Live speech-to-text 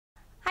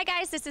Hi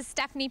guys, this is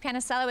Stephanie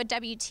Panisello at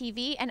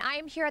WTV, and I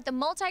am here at the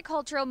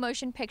Multicultural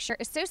Motion Picture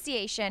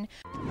Association.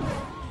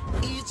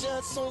 It's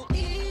just so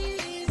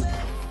easy,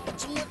 but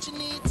too much you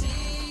need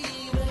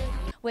TV.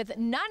 With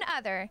none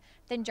other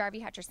than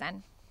Jarvee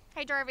Hutcherson.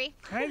 Hi Jarvee.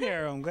 Hi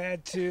there, I'm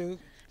glad to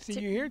see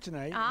you here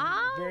tonight.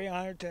 I'm very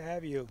honored to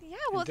have you. Yeah,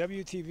 well,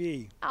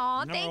 WTV,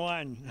 number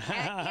one.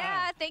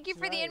 Yeah, thank you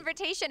for the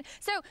invitation.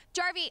 So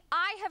Jarvee,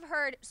 I have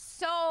heard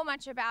so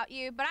much about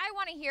you, but I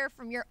want to hear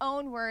from your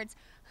own words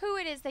who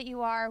it is that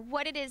you are,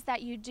 what it is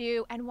that you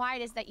do, and why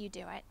it is that you do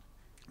it.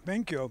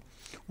 Thank you.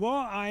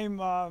 Well, I'm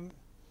a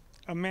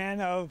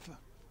man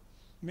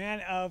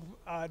of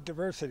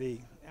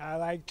diversity. I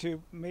like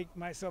to make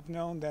myself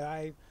known that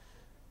I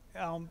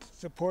am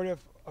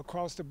supportive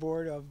across the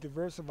board of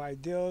diverse of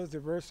ideals,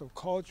 diverse of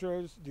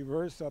cultures,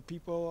 diverse of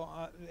people,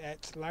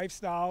 at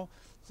lifestyle.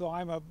 So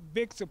I'm a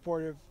big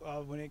supporter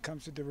when it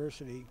comes to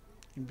diversity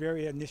in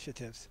various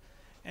initiatives.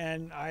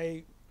 And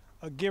I'm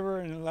a giver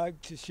and like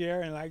to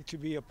share and like to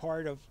be a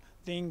part of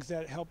things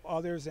that help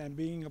others and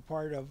being a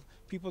part of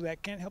people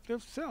that can't help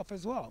themselves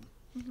as well.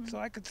 Mm-hmm. So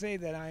I could say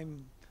that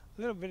I'm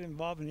a little bit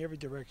involved in every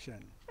direction.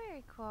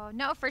 Very cool.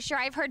 No, for sure.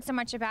 I've heard so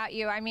much about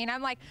you. I mean,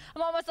 I'm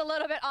almost a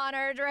little bit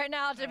honored right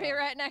now to be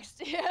right next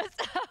to you.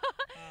 So.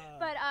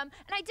 But and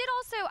I did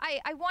also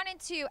I wanted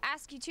to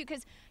ask you too,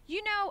 because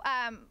you know,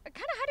 kind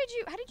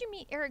of how did you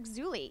meet Eric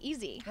Zuli?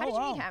 Easy. How did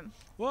you meet him?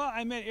 Well,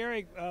 I met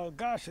Eric.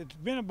 Gosh, it's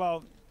been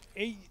about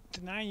 8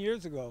 to 9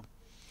 years ago.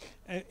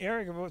 And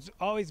Eric was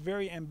always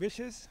very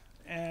ambitious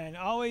and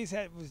always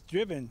was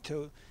driven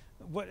to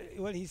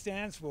what he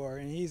stands for,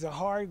 and he's a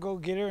hard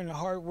go-getter and a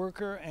hard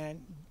worker,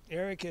 and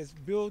Eric has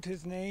built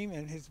his name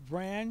and his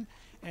brand,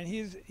 and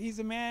he's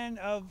a man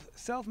of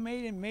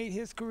self-made and made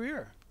his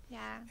career. Yeah.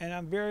 And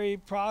I'm very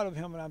proud of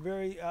him, and I'm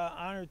very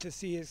honored to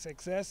see his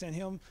success and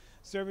him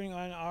serving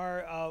on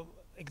our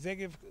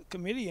executive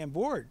committee and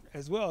board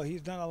as well.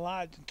 He's done a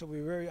lot, so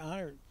we're very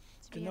honored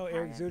to know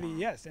Eric Zuli,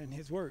 yes, and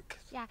his work.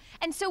 Yeah.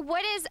 And so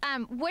what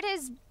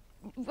is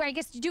I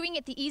guess doing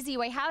it the easy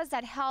way, how has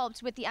that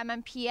helped with the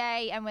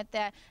MMPA and with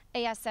the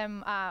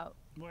ASYM?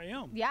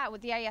 YM. Yeah, with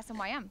the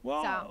ASYM.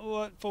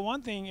 Well, for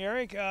one thing,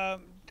 Eric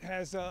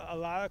has a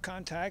lot of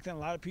contact and a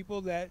lot of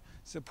people that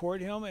support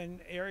him,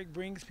 and Eric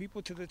brings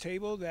people to the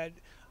table that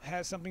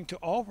has something to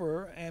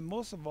offer, and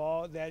most of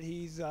all, that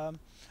he's a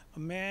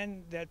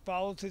man that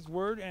follows his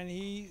word, and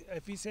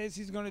if he says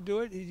he's going to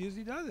do it, he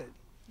usually does it.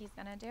 He's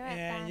going to do it.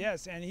 And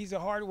yes, and he's a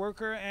hard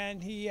worker,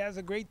 and he has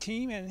a great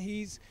team, and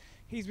he's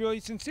really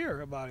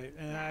sincere about it,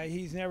 and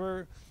he's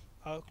never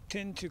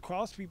tend to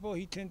cross people.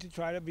 He tends to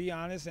try to be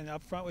honest and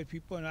upfront with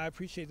people, and I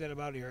appreciate that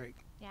about Eric.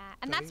 Yeah,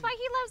 and that's why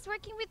he loves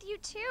working with you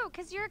too,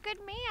 because you're a good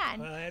man.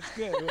 Well, that's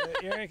good.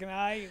 Eric and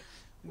I,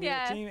 we're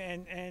a team,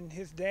 and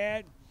his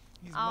dad,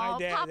 he's my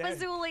dad. Papa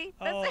Zuli.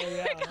 Oh,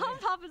 yeah. Call him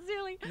Papa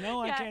Zuli. No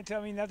one can't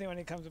tell me nothing when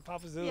it comes to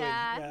Papa Zuli.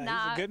 Yeah,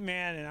 he's a good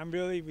man, and I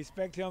really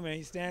respect him, and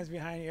he stands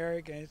behind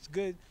Eric, and it's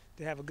good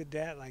to have a good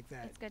dad like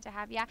that. It's good to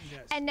have, yeah.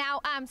 Yes. And now,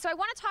 so I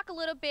want to talk a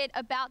little bit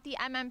about the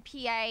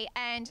MMPA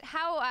and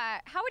how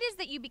it is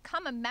that you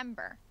become a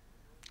member.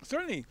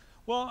 Certainly.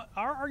 Well,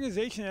 our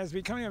organization, as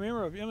becoming a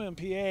member of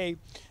MMPA,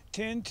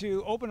 tend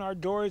to open our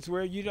doors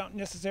where you don't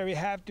necessarily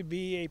have to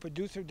be a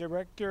producer,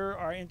 director,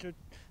 or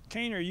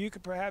entertainer. You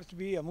could perhaps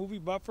be a movie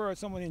buffer or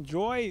someone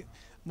enjoy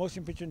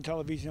motion picture and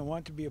television and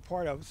want to be a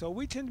part of. So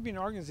we tend to be an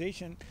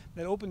organization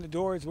that open the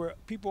doors where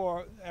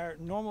people are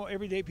normal,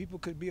 everyday people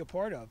could be a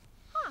part of.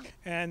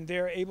 And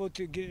they're able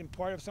to get in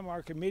part of some of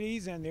our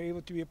committees, and they're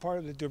able to be a part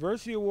of the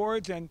diversity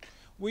awards, and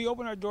we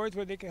open our doors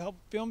where they can help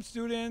film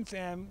students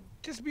and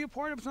just be a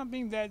part of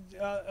something that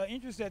an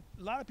interest that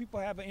a lot of people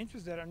have an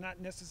interest that are not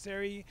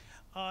necessarily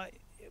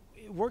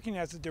working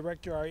as a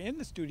director or in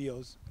the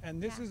studios,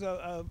 and this is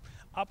a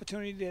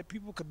opportunity that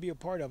people could be a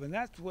part of, and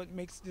that's what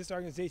makes this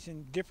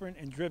organization different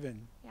and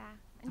driven. Yeah.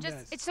 And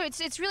just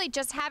it's really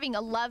just having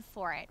a love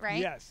for it,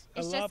 right? Yes,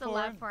 it's just a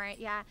love for it,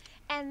 yeah.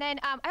 And then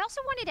I also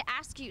wanted to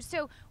ask you,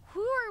 so who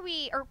are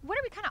we, or what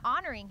are we kind of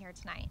honoring here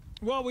tonight?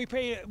 Well, we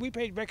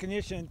paid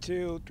recognition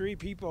to 3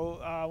 people.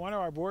 One of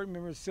our board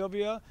members,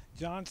 Sylvia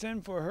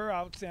Johnson, for her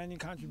outstanding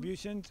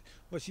contributions,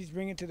 what she's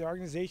bringing to the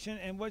organization,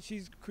 and what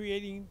she's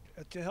creating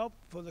to help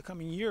for the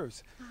coming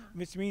years,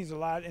 which means a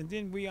lot. And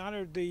then we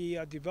honored the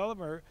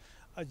developer,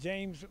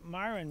 James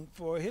Myron,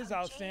 for his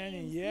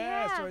outstanding,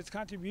 for his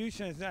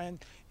contributions,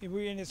 and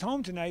we're in his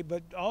home tonight,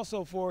 but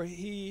also for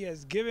he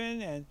has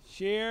given and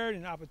shared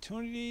and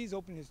opportunities,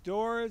 opened his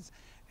doors,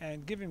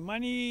 and giving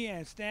money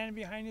and standing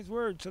behind his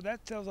word. So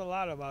that tells a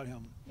lot about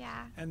him.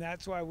 Yeah. And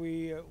that's why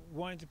we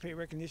wanted to pay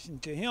recognition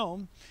to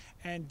him.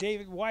 And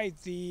David White,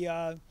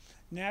 the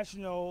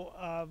national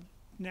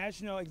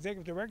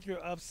executive director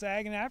of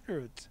SAG and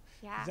afterwards.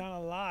 Yeah. He's done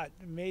a lot,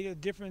 made a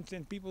difference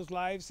in people's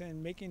lives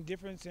and making a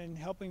difference in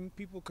helping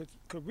people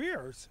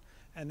careers,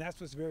 and that's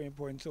what's very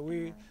important. So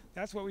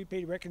that's what we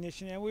paid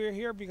recognition, and we're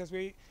here because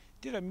we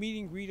did a meet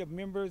and greet of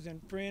members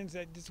and friends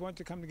that just wanted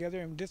to come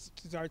together, and this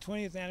is our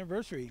 20th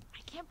anniversary.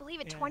 I can't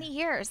believe it, 20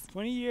 years.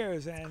 20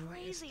 years, and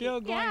crazy. It's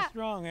still going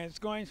strong, and it's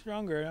going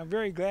stronger. And I'm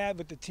very glad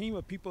with the team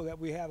of people that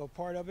we have a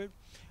part of it.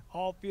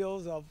 All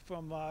fields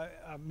from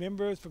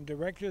members, from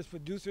directors,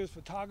 producers,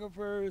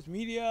 photographers,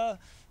 media,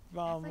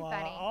 from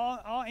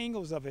all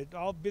angles of it.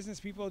 All business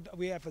people.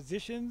 We have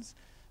physicians.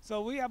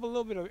 So we have a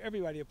little bit of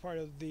everybody a part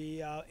of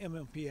the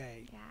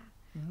MMPA. Yeah.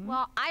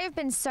 Well, I have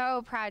been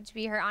so proud to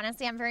be here.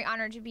 Honestly, I'm very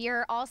honored to be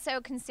here.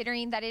 Also,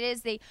 considering that it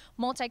is the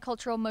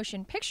Multicultural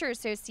Motion Picture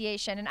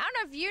Association. And I don't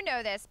know if you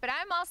know this, but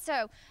I'm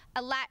also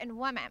a Latin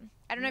woman.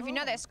 I don't know if you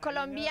know this.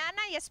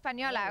 Colombiana y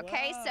Española,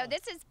 okay? Wow. So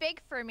this is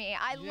big for me.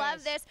 I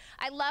love this.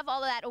 I love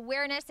all of that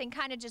awareness and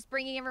kind of just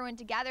bringing everyone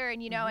together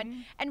and, you know,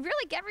 and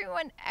really give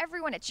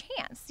everyone a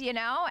chance, you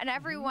know, and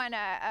everyone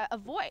a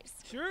voice,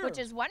 which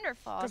is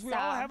wonderful. Because we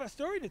all have a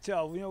story to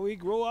tell. You know, we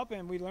grow up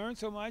and we learn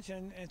so much,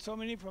 and so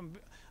many from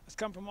us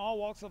come from all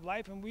walks of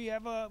life, and we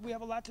have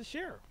a lot to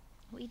share.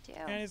 We do.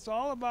 And it's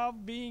all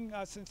about being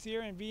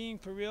sincere and being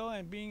for real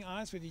and being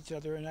honest with each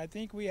other. And I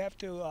think we have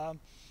to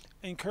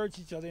encourage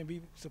each other and be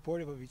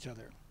supportive of each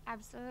other.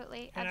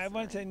 Absolutely. And I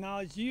want to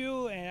acknowledge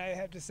you, and I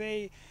have to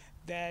say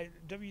that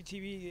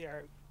WTV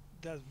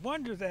does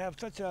wonders to have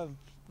such a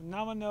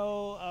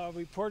phenomenal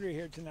reporter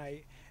here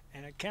tonight.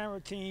 And a camera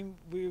team,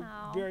 we're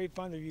very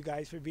fond of you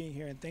guys for being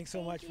here, and thanks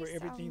so much for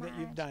everything that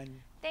you've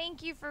done.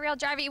 Thank you, for real,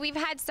 Jarvee. We've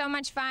had so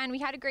much fun. We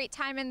had a great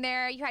time in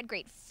there. You had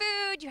great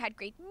food, you had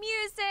great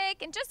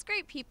music, and just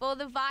great people.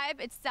 The vibe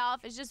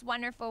itself is just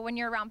wonderful when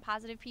you're around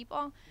positive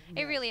people.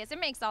 It really is. It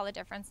makes all the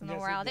difference in the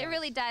world. It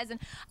really does. And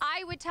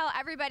I would tell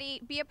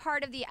everybody, be a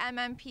part of the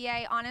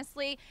MMPA.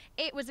 Honestly,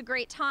 it was a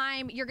great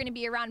time. You're going to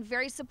be around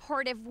very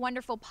supportive,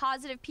 wonderful,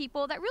 positive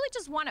people that really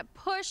just want to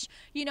push,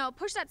 you know,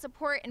 push that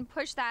support and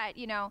push that,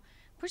 you know,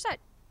 push that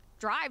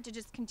drive to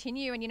just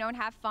continue and, you know, and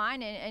have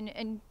fun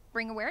and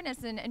bring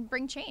awareness and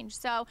bring change.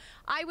 So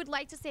I would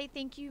like to say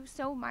thank you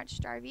so much,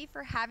 Jarvee,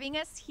 for having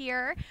us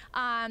here.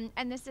 And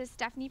this is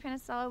Stephanie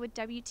Panisello with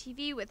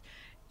WTV with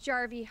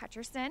Jarvee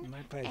Hutcherson.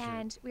 My pleasure.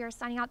 And we are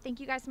signing out. Thank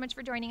you guys so much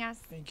for joining us.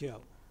 Thank you.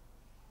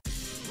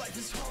 Life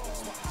is hard,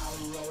 so I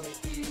wrote it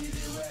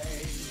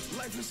anyway.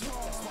 Life is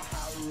hard, so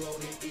I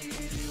wrote it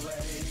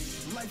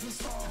anyway. Life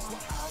is hard, so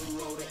I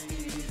wrote it anyway.